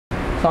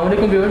अस्सलाम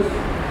वालेकुम व्यूअर्स,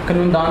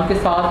 कानूनदान के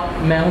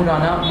साथ मैं हूं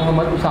राना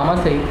मोहम्मद उसामा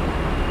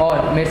सईद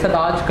और मेरे साथ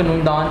आज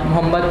कानूनदान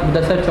Mohammad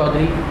Mudassar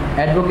Chaudhary,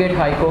 advocate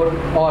high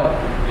court और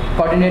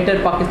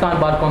कोऑर्डिनेटर पाकिस्तान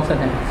बार काउंसिल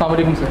हैं। अस्सलाम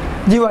वालेकुम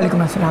सर। जी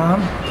वालेकुम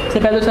अस्सलाम। सबसे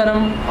पहले सर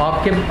हम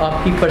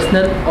आपकी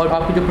पर्सनल और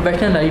आपकी जो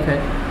प्रोफेशनल लाइफ है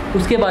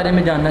उसके बारे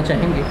में जानना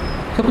चाहेंगे।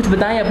 तो कुछ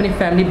बताएं अपनी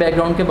फैमिली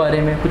बैकग्राउंड के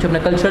बारे में, कुछ अपने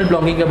कल्चरल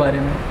बिलोंगिंग के बारे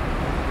में।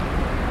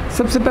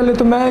 सबसे पहले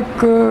तो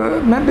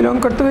मैं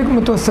बिलोंग करता हूँ एक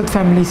मुतवस्सित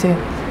फैमिली से।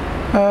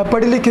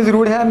 पढ़ी लिखी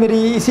ज़रूर है, मेरी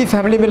इसी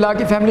फैमिली में ला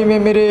की फैमिली में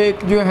मेरे एक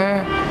जो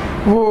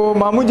हैं वो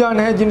मामू जान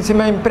है जिनसे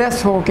मैं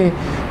इम्प्रेस हो के,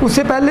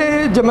 उससे पहले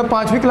जब मैं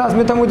 5वीं क्लास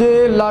में था मुझे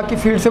लॉ की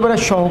फील्ड से बड़ा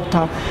शौक़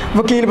था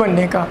वकील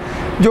बनने का,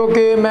 जो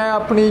कि मैं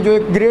अपनी जो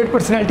एक ग्रेट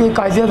पर्सनैलिटी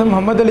काजी आज़म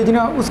मोहम्मद अली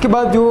जना, उसके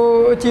बाद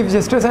जो चीफ़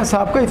जस्टिस हैं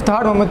साहब का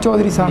इफ्तार मोहम्मद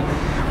चौधरी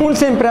साहब,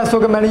 उनसे इम्प्रेस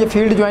होकर मैंने ये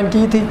फील्ड ज्वाइन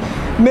की थी।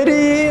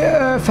 मेरी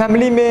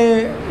फैमिली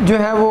में जो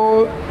है वो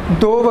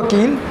 2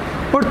 वकील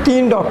और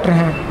 3 डॉक्टर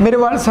हैं। मेरे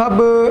वालिद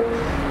साहब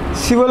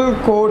सिविल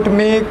कोर्ट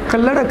में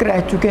क्लर्क रह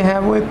चुके हैं,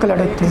 वो एक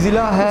क्लर्क थे।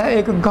 ज़िला है,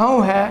 एक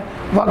गांव है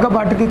वाघा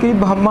बॉर्डर के करीब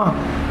बहमा,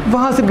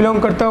 वहाँ से बिलोंग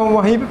करता हूँ,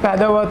 वहीं पे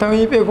पैदा हुआ था,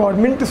 वहीं पे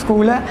गवर्नमेंट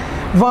स्कूल है,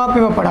 वहाँ पे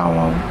मैं पढ़ा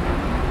हुआ हूँ।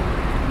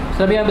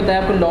 सर अभी आप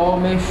बताया आपको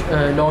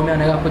लॉ में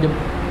आने का आपको जब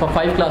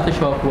 5 क्लास से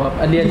शौक़ हुआ,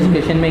 अर्ली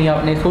एजुकेशन में ही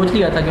आपने सोच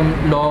लिया था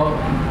कि लॉ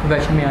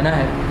प्रोफेशन में आना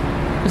है।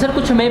 तो सर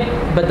कुछ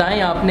हमें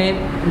बताएं, आपने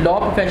लॉ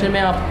प्रोफेशन में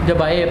आप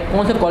जब आए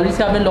कौन से कॉलेज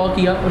से आपने लॉ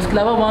किया और उसके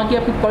अलावा वहाँ की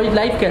आपकी कॉलेज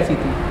लाइफ कैसी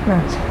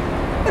थी?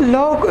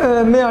 लॉ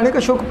में आने का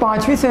शौक़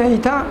 5वीं से ही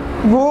था।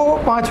 वो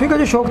 5वीं का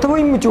जो शौक़ था वो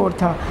इमेच्योर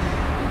था,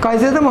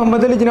 काजी आज़म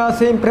मोहम्मद अली जना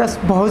से इम्प्रेस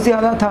बहुत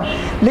ज़्यादा था।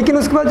 लेकिन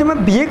उसके बाद जब मैं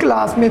BA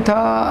क्लास में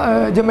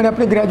था, जब मैंने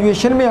अपने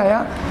ग्रेजुएशन में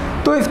आया,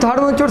 तो इफ्तार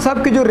मोहम्मद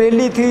साहब की जो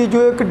रैली थी,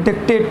 जो एक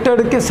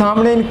डिक्टेटर के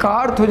सामने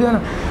इनकार हो जाए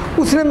ना,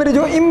 उसने मेरे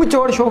जो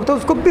इमेच्योर शौक़ था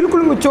उसको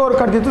बिल्कुल मैच्योर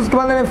कर दिया। तो उसके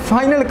बाद मैंने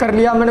फाइनल कर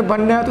लिया मैंने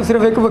बनना है तो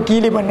सिर्फ एक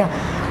वकील ही बनना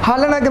है।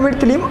 हालांकि मेरी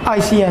तलीम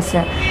ICS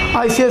है,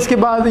 ICS के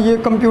बाद ये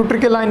कंप्यूटर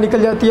के लाइन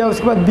निकल जाती है,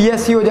 उसके बाद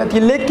BSc हो जाती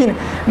है। लेकिन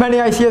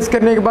मैंने ICS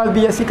करने के बाद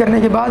BSc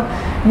करने के बाद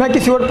मैं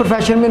किसी और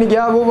प्रोफेशन में नहीं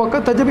गया। वो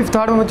वक्त था जब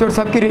इफ्तार मोहम्मद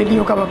साहब की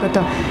रैलियों का वक्त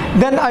था,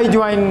 देन आई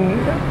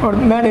ज्वाइन और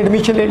मैंने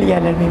एडमिशन ले लिया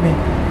LLB में।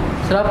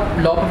 सर आप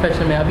लॉ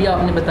प्रोफेशन में, अभी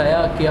आपने बताया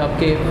कि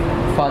आपके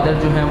फादर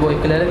जो हैं वो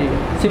एक क्लर्क,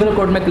 सिविल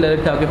कोर्ट में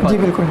क्लर्क थे आपके फादर। जी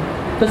बिल्कुल।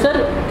 तो सर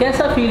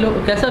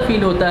कैसा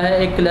फील होता है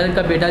एक क्लर्क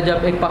का बेटा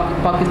जब एक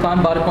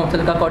पाकिस्तान बार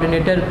काउंसिल का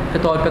कोऑर्डिनेटर के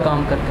तौर पे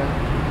काम करता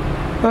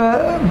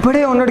है?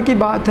 बड़े ऑनर की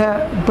बात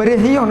है, बड़े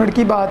ही ऑनर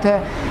की बात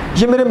है।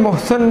 ये मेरे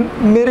मोहसन,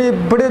 मेरे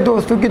बड़े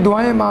दोस्तों की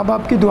दुआएं, माँ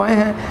बाप की दुआएं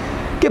हैं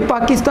कि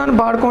पाकिस्तान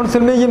बार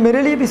काउंसिल में, ये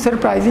मेरे लिए भी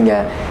सरप्राइजिंग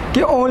है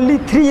कि ओनली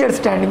 3 ईयर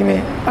स्टैंडिंग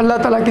में अल्लाह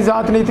ताला की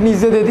ज़ात ने इतनी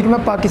इज़्ज़त दे दी कि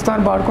मैं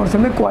पाकिस्तान बार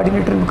काउंसिल में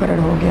कोऑर्डिनेटर मुकर्रर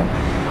हो गया।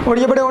 और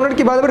ये बड़े ऑनर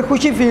की बात है, बड़ी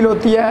खुशी फील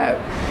होती है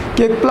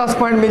कि एक प्लस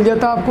पॉइंट मिल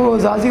जाता है आपको,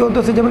 ज़ाती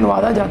अहदों से जब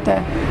नवाजा जाता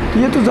है। तो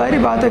ये तो ज़ाहिर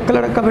बात है,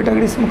 क्लर्क का बेटा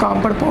अगर इस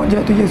मुकाम पर पहुँच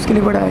जाए तो ये उसके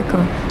लिए बड़ा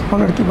एक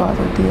ऑनर की बात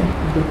होती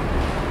है।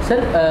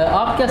 सर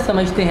आप क्या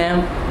समझते हैं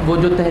वो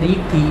जो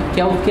तहरीक थी,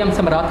 क्या उसके हम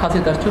समरात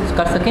हासिल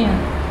कर सके हैं?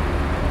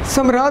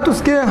 समरात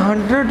उसके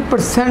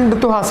 100%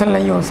 तो हासिल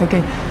नहीं हो सके।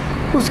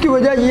 उसकी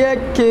वजह यह है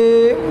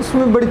कि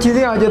उसमें बड़ी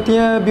चीज़ें आ जाती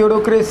हैं,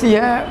 ब्यूरोक्रेसी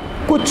है,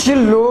 कुछ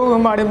लोग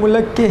हमारे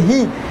मुल्क के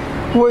ही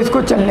वो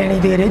इसको चलने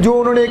नहीं दे रहे। जो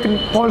उन्होंने एक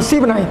पॉलिसी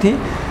बनाई थी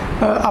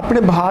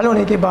अपने बहाल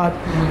होने के बाद,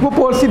 वो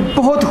पॉलिसी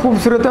बहुत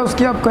खूबसूरत है,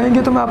 उसकी आप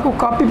कहेंगे तो मैं आपको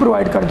कॉपी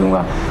प्रोवाइड कर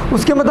दूंगा।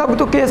 उसके मुताबिक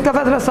तो केस का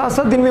फैसला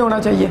 7-7 दिन में होना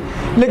चाहिए,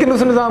 लेकिन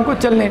उस निज़ाम को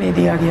चलने नहीं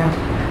दिया गया।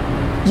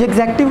 ये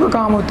एग्जेक्टिव का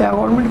काम होता है,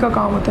 गवर्नमेंट का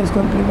काम होता है इसको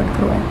इम्प्लीमेंट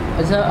करवाएं।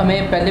 अच्छा,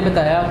 हमें पहले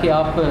बताया कि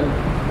आप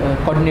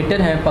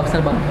कोऑर्डिनेटर हैं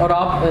पाकिस्तान बार और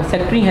आप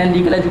सेक्रेटरी हैं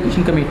लीगल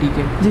एजुकेशन कमेटी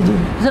के। जी जी।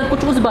 सर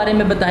कुछ उस बारे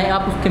में बताएं,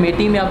 आप उस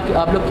कमेटी में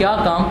आप लोग क्या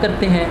काम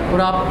करते हैं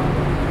और आप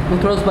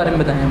थोड़ा उस बारे में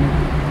बताएं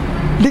हमें।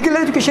 लीगल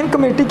एजुकेशन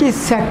कमेटी की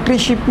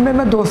सेक्रेटरीशिप में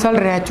मैं 2 साल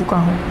रह चुका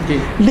हूँ।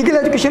 लीगल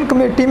एजुकेशन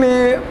कमेटी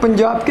में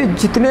पंजाब के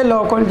जितने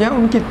लॉ कॉलेज हैं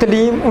उनकी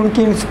तलीम,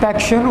 उनकी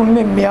इंस्पेक्शन,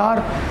 उनमें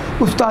म्यार,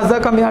 उस्ताजा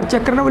का म्यार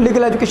चेक करना वो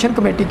लीगल एजुकेशन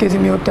कमेटी के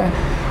ज़िम्मे होता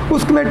है।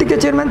 उस कमेटी के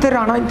चेयरमैन थे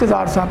राणा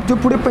इंतज़ार साहब, जो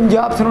पूरे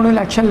पंजाब से उन्होंने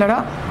इलेक्शन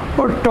लड़ा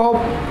और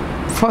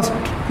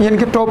फर्स्ट यानी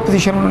कि टॉप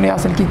पोजीशन उन्होंने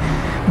हासिल की।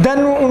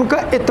 देन उनका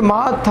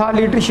एतमाद था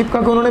लीडरशिप का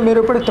कि उन्होंने मेरे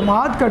ऊपर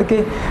एतमाद करके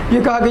ये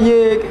कहा कि ये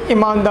एक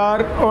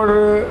ईमानदार और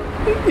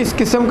इस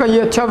किस्म का ये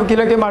अच्छा वकील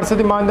है कि हमारे साथ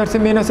ईमानदार से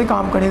मेहनत से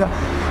काम करेगा।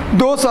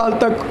 2 साल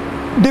तक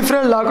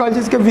डिफरेंट लॉ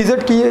कॉलेज के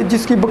विज़िट किए,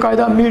 जिसकी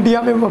बाकायदा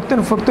मीडिया में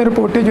वक्तन फ़क्तन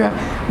रिपोर्टें जो हैं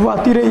वो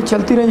आती रही,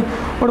 चलती रही।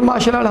 और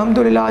माशाल्लाह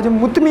अल्हम्दुलिल्लाह आज हम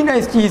मुतमिन है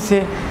इस चीज़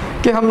से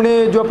कि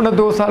हमने जो अपना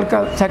 2 साल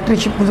का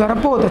सेक्रेटरीशिप गुजारा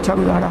बहुत अच्छा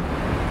गुजारा।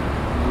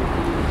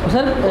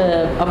 सर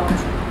अब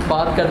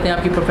बात करते हैं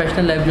आपकी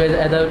प्रोफेशनल लाइफ जो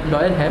एज अ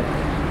लॉयर है,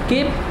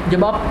 कि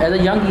जब आप as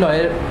a young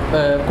lawyer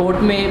court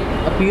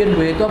में अपीयर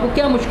हुए तो आपको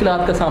क्या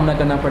मुश्किलात का सामना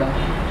करना पड़ा?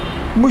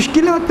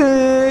 मुश्किलात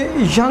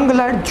यंग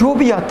लॉयर जो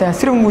भी आता है,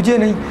 सिर्फ मुझे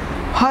नहीं,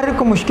 हर एक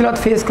को मुश्किलात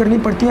फेस करनी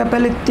पड़ती हैं।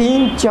 पहले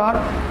 3,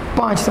 4,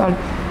 5 साल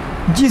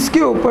जिसके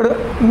ऊपर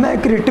मैं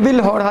एक रिट भी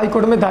लाहौर हाई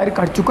कोर्ट में दायर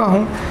कर चुका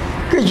हूँ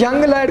कि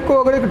यंग लैड को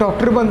अगर एक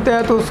डॉक्टर बनता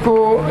है तो उसको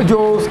जो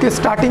उसके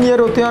स्टार्टिंग ईयर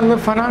होते हैं उनमें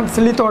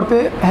फाइनेंशियली तौर पे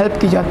हेल्प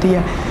की जाती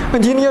है,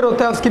 इंजीनियर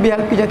होता है उसकी भी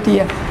हेल्प की जाती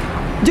है।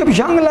 जब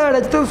यंग लॉयर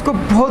है तो उसको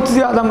बहुत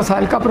ज़्यादा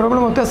मसाइल का प्रॉब्लम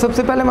होता है।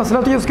 सबसे पहले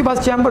मसला तो ये उसके पास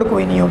चैम्बर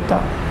कोई नहीं होता,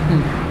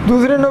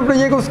 दूसरे नंबर पर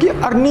ये कि उसकी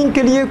अर्निंग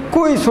के लिए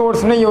कोई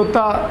सोर्स नहीं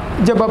होता।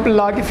 जब आप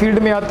लॉ की फील्ड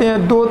में आते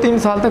हैं 2-3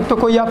 साल तक तो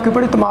कोई आपके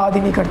ऊपर इत्मीनान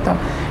ही नहीं करता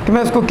कि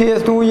मैं उसको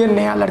केस दूँ, ये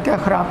नया लड़का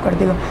ख़राब कर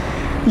देगा।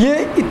 ये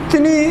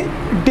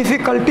इतनी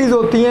डिफ़िकल्टीज़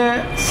होती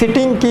हैं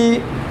सिटिंग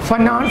की,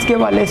 फाइनेंस के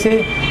वाले से,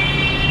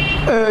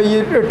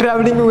 ये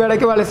ट्रैवलिंग वगैरह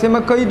के वाले से।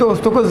 मैं कई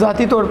दोस्तों को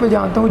ज़ाती तौर पे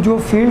जानता हूँ जो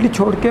फील्ड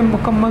छोड़ के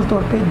मुकम्मल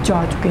तौर पे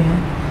जा चुके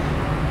हैं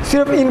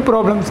सिर्फ इन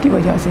प्रॉब्लम्स की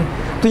वजह से।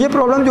 तो ये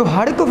प्रॉब्लम जो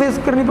हर एक को फेस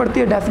करनी पड़ती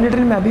है,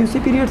 डेफिनेटली मैं भी उसी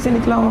पीरियड से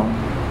निकला हुआ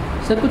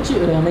हूँ। सर कुछ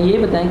हमें ये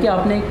बताएं कि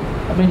आपने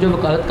अपनी जो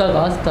वकालत का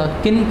आगाज़ था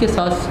किन के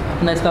साथ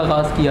अपना इसका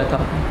आगाज़ किया था?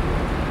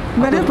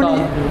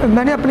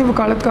 मैंने अपनी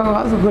वकालत का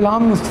आगाज़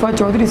गुलाम मुस्तफ़ा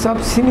चौधरी साहब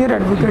सीनियर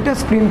एडवोकेट है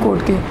सुप्रीम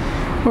कोर्ट के,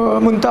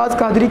 मुमताज़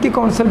कादरी के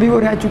काउंसिल भी वो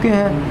रह चुके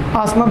हैं,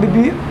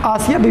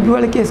 आसिया बीबी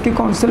वाले केस के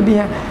काउंसिल भी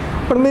हैं,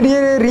 और मेरे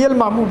ये रियल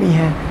मामू भी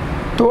हैं।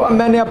 तो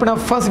मैंने अपना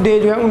फर्स्ट डे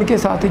जो है उनके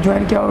साथ ही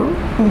ज्वाइन किया और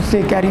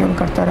उनसे कैरी ऑन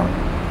करता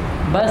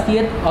रहा।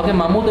 बासियत आपके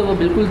मामू तो वो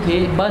बिल्कुल थे,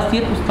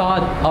 बासियत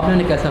उस्ताद आपने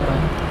उन्हें कैसा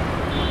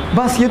पाया?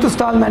 बासियत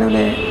उस्ताद मैंने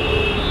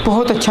उन्हें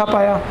बहुत अच्छा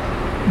पाया,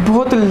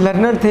 बहुत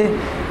लर्नर थे,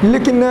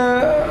 लेकिन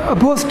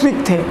बहुत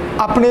स्ट्रिक्ट थे।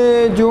 अपने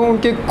जो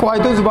उनके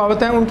कायदे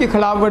ज़वाबित हैं उनकी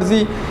खिलाफ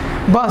वर्जी,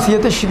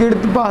 बासियत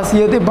शिगिर्द,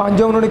 बासियत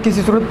बांझा उन्होंने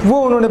किसी सूरत वो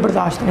उन्होंने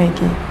बर्दाश्त नहीं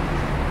की।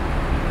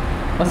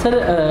 और सर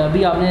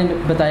अभी आपने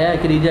बताया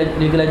कि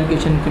लीगल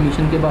एजुकेशन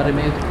कमीशन के बारे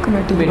में,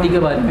 कमेटी के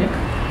बारे में,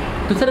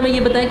 तो सर मैं ये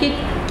बताएं कि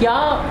क्या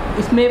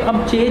इसमें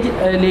अब चेंज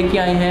लेके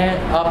आए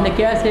हैं आपने,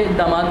 क्या ऐसे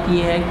इक़दाम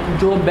किए हैं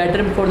जो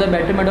better for the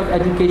betterment of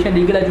education,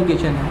 legal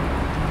education है?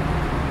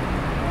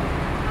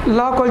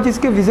 लॉ कॉलेजेस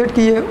के विज़िट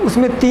किए,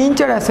 उसमें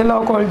 3-4 ऐसे लॉ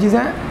कॉलेजेस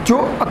हैं जो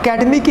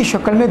अकेडमी की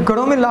शक्ल में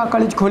गढ़ों में लॉ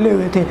कॉलेज खोले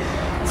हुए थे।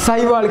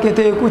 साहिवाल के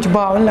थे, कुछ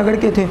भावन नगर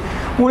के थे।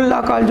 उन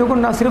लॉ कॉलेजों को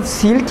न सिर्फ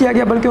सील किया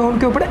गया बल्कि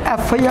उनके ऊपर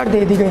FIR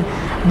दे दी गई।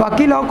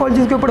 बाकी लॉ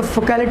कॉलेजेस के ऊपर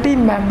फैकल्टी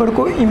मेंबर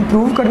को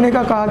इम्प्रूव करने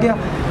का कहा गया।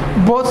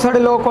 बहुत सारे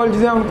लॉ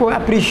कॉलेजेस हैं उनको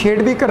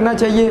अप्रिशिएट भी करना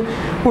चाहिए।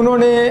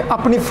 उन्होंने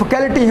अपनी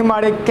फैकल्टी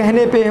हमारे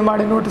कहने पे,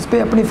 हमारे नोटिस पे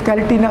अपनी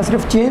फैकल्टी ना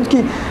सिर्फ चेंज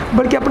की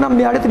बल्कि अपना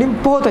मेयार तरीन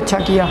बहुत अच्छा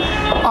किया।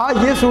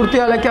 आज ये सूरत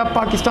हाल है कि आप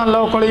Pakistan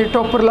law college,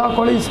 topper law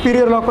college,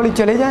 superior law college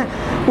चले जाएँ,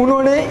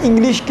 उन्होंने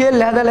इंग्लिश के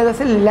लहदा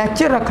से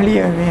लेक्चर रख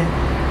लिए हुए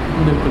हैं।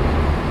 बिल्कुल।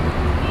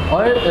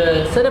 और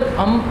सर अब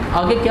हम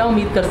आगे क्या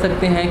उम्मीद कर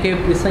सकते हैं कि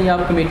इस तरह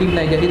आप कमेटी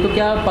बनाई जाएगी तो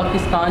क्या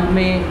पाकिस्तान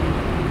में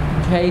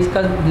जो है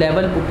इसका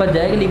लेवल ऊपर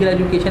जाएगा, लीगल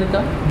एजुकेशन का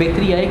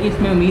बेहतरी आएगी,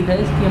 इसमें उम्मीद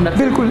है इसकी? हम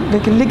बिल्कुल।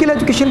 देखिए लीगल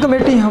एजुकेशन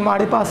कमेटी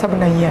हमारे पास अब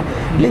नहीं है।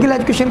 लीगल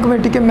एजुकेशन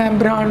कमेटी के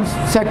मेंबरान,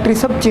 सेक्रेटरी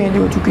सब चेंज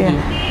हो चुके हैं,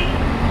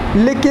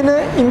 लेकिन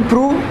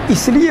इम्प्रूव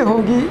इसलिए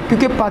होगी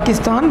क्योंकि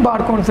पाकिस्तान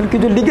बार काउंसिल की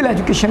जो लीगल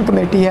एजुकेशन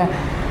कमेटी है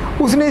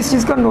उसने इस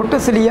चीज़ का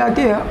नोटिस लिया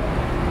कि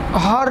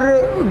हर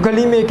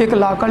गली में एक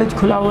लॉ कॉलेज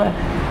खुला हुआ है,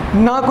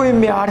 ना कोई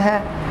म्यार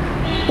है।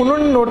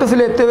 उन्होंने नोटिस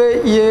लेते हुए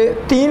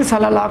ये 3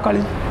 साल लॉ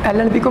कॉलेज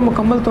LLB को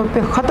मुकम्मल तौर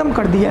पे ख़त्म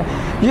कर दिया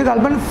है। ये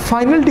गालबन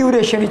फाइनल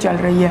ड्यूरेशन ही चल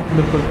रही है।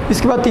 बिल्कुल।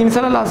 इसके बाद 3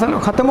 साल लॉ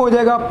ख़त्म हो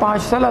जाएगा,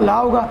 5 साल लॉ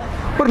होगा।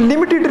 और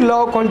लिमिटेड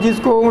लॉ कॉलेजेस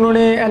को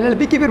उन्होंने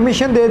LLB की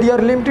परमिशन दे दिया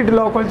और लिमिटेड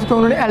लॉ कॉलेज को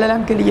उन्होंने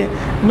LLM के लिए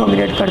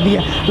नॉमिनेट कर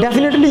दिया।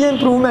 डेफिनेटली ये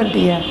इम्प्रूवमेंट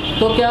ही है।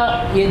 तो क्या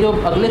ये जो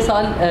अगले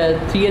साल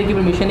 3 ईयर की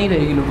परमिशन नहीं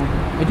रहेगी लोगों को?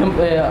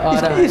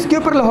 इसके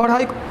ऊपर लाहौर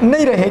हाई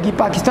नहीं रहेगी,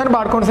 पाकिस्तान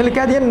बार काउंसिल ने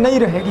कह दिया नहीं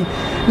रहेगी,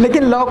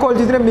 लेकिन लॉ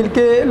कॉलेज ने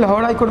मिलकर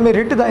लाहौर हाई कोर्ट में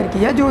रिट दायर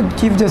किया जो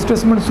चीफ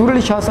जस्टिस मंसूर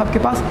अली शाह साहब के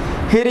पास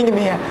हेयरिंग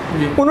में है।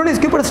 उन्होंने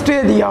इसके ऊपर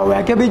स्टे दिया हुआ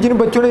है कि अभी जिन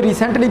बच्चों ने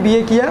रिसेंटली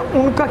BA किया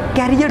है उनका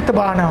कैरियर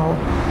तबाह ना हो,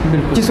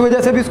 जिस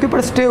वजह से भी उसके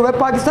ऊपर स्टे हुआ है।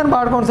 पाकिस्तान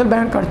बार काउंसिल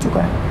बैन कर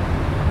चुका है।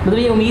 मतलब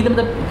ये उम्मीद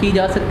की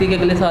जा सकती है कि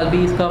अगले साल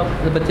भी इसका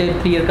बच्चे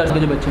 3 ईयर कर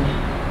जो बच्चे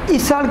हैं,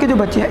 इस साल के जो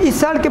बच्चे हैं, इस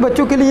साल के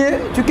बच्चों के लिए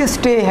चूँकि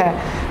स्टे है,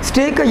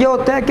 स्टे का ये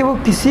होता है कि वो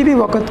किसी भी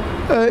वक्त,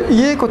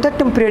 ये एक होता है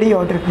टेम्परेरी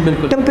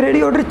ऑर्डर,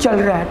 टेम्परेरी ऑर्डर चल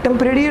रहा है,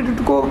 टेम्परेरी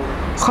ऑर्डर को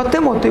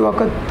ख़त्म होते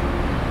वक्त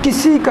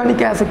किसी का नहीं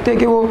कह सकते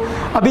कि वो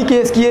अभी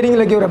केस की हियरिंग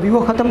लगी और अभी वो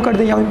ख़त्म कर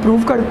दें या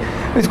इम्प्रूव कर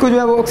इसको जो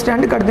है वो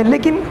एक्सटेंड कर दें,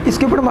 लेकिन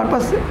इसके ऊपर हमारे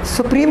पास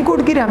सुप्रीम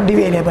कोर्ट की रेमडी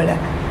अवेलेबल है,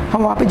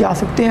 हम वहाँ पे जा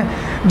सकते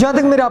हैं। जहाँ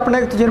तक मेरा अपना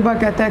एक तजुर्बा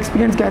कहता है,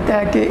 एक्सपीरियंस कहता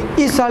है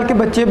कि इस साल के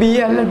बच्चे भी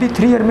LLB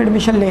 3 ईयर में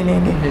एडमिशन ले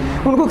लेंगे,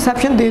 उनको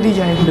एक्सेप्शन दे दी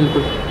जाएगी।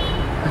 बिल्कुल।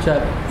 अच्छा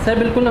सर,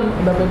 बिल्कुल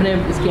हम अपने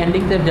इसकी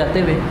एंडिंग तरफ जाते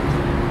हुए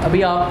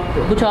अभी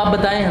आप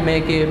बताएं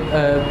हमें कि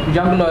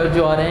यंग लॉयर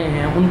जो आ रहे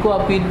हैं उनको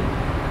आप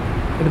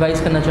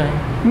एडवाइस करना चाहें?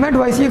 मैं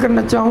एडवाइस ये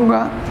करना चाहूँगा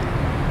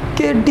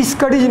कि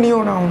डिस्करेज नहीं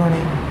होना,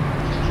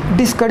 उन्होंने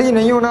डिस्करेज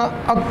नहीं होना।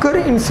 अगर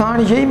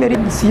इंसान, यही मेरी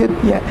नसीहत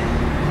भी है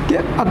कि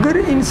अगर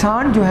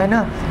इंसान जो है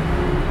ना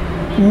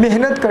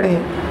मेहनत करे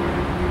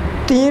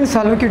 3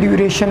 सालों की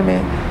ड्यूरेशन में,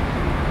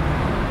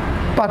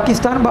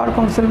 पाकिस्तान बार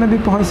काउंसिल में भी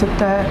पहुंच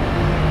सकता है,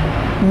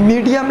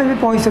 मीडिया में भी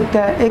पहुंच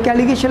सकता है। एक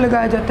एलिगेशन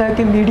लगाया जाता है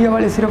कि मीडिया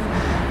वाले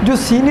सिर्फ जो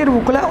सीनियर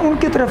वकील हैं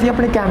उनकी तरफ ही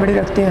अपने कैमरे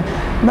रखते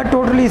हैं। मैं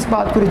टोटली इस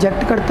बात को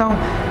रिजेक्ट करता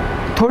हूं।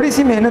 थोड़ी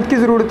सी मेहनत की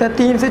ज़रूरत है,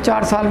 3 से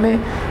 4 साल में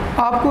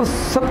आपको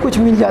सब कुछ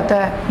मिल जाता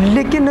है,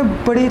 लेकिन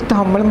बड़ी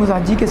तहम्मुल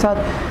मजाजी के साथ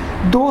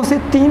 2 से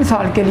 3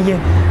 साल के लिए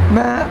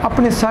मैं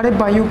अपने सारे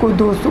भाइयों को,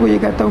 दोस्तों को ये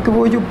कहता हूँ कि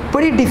वो जो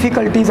बड़ी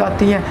डिफ़िकल्टीज़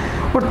आती हैं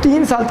और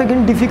 3 साल तक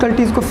इन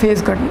डिफ़िकल्टीज़ को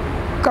फेस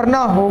करना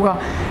होगा,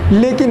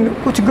 लेकिन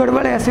कुछ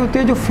गड़बड़ ऐसे होते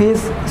हैं जो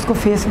इसको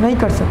फेस नहीं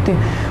कर सकते।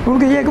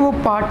 उनको ये है कि वो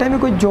पार्ट टाइम में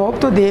कोई जॉब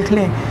तो देख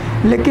लें,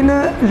 लेकिन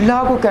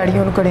लॉ को कैरी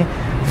ऑन करें।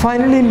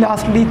 फाइनली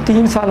लास्टली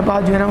 3 साल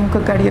बाद जो है ना उनका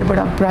करियर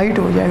बड़ा ब्राइट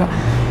हो जाएगा।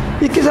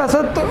 इसके साथ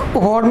साथ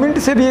गवर्नमेंट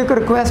से भी एक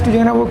रिक्वेस्ट जो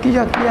है ना वो की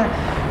जाती है,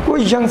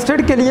 कोई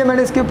यंगस्टर के लिए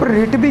मैंने इसके ऊपर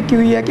रिट भी की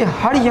हुई है कि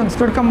हर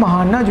यंगस्टर का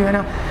महाना जो है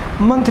ना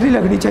मंथली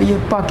लगनी चाहिए।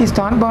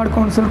 पाकिस्तान बार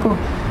काउंसिल को,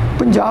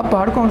 पंजाब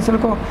बार काउंसिल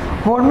को,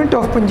 गवर्नमेंट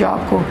ऑफ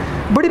पंजाब को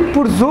बड़ी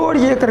पुरजोर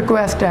ये एक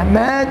रिक्वेस्ट है।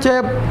 मैं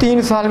चाहे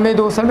 3 साल में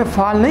 2 साल में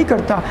फाल नहीं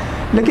करता,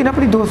 लेकिन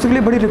अपनी दोस्तों के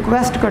लिए बड़ी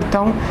रिक्वेस्ट करता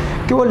हूँ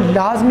कि वो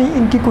लाजमी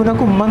इनकी कोई ना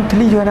कोई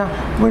मंथली जो है ना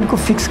वो इनको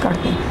फिक्स कर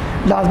दें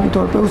लाजमी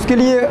तौर पे। उसके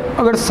लिए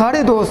अगर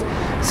सारे दोस्त,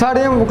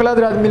 सारे हम वकला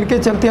दराज मिल के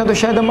चलते हैं तो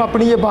शायद हम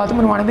अपनी ये बात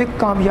मनवाने में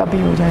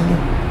कामयाबी हो जाएंगे।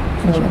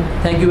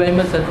 Thank you very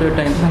much sir for your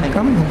time.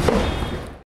 Welcome.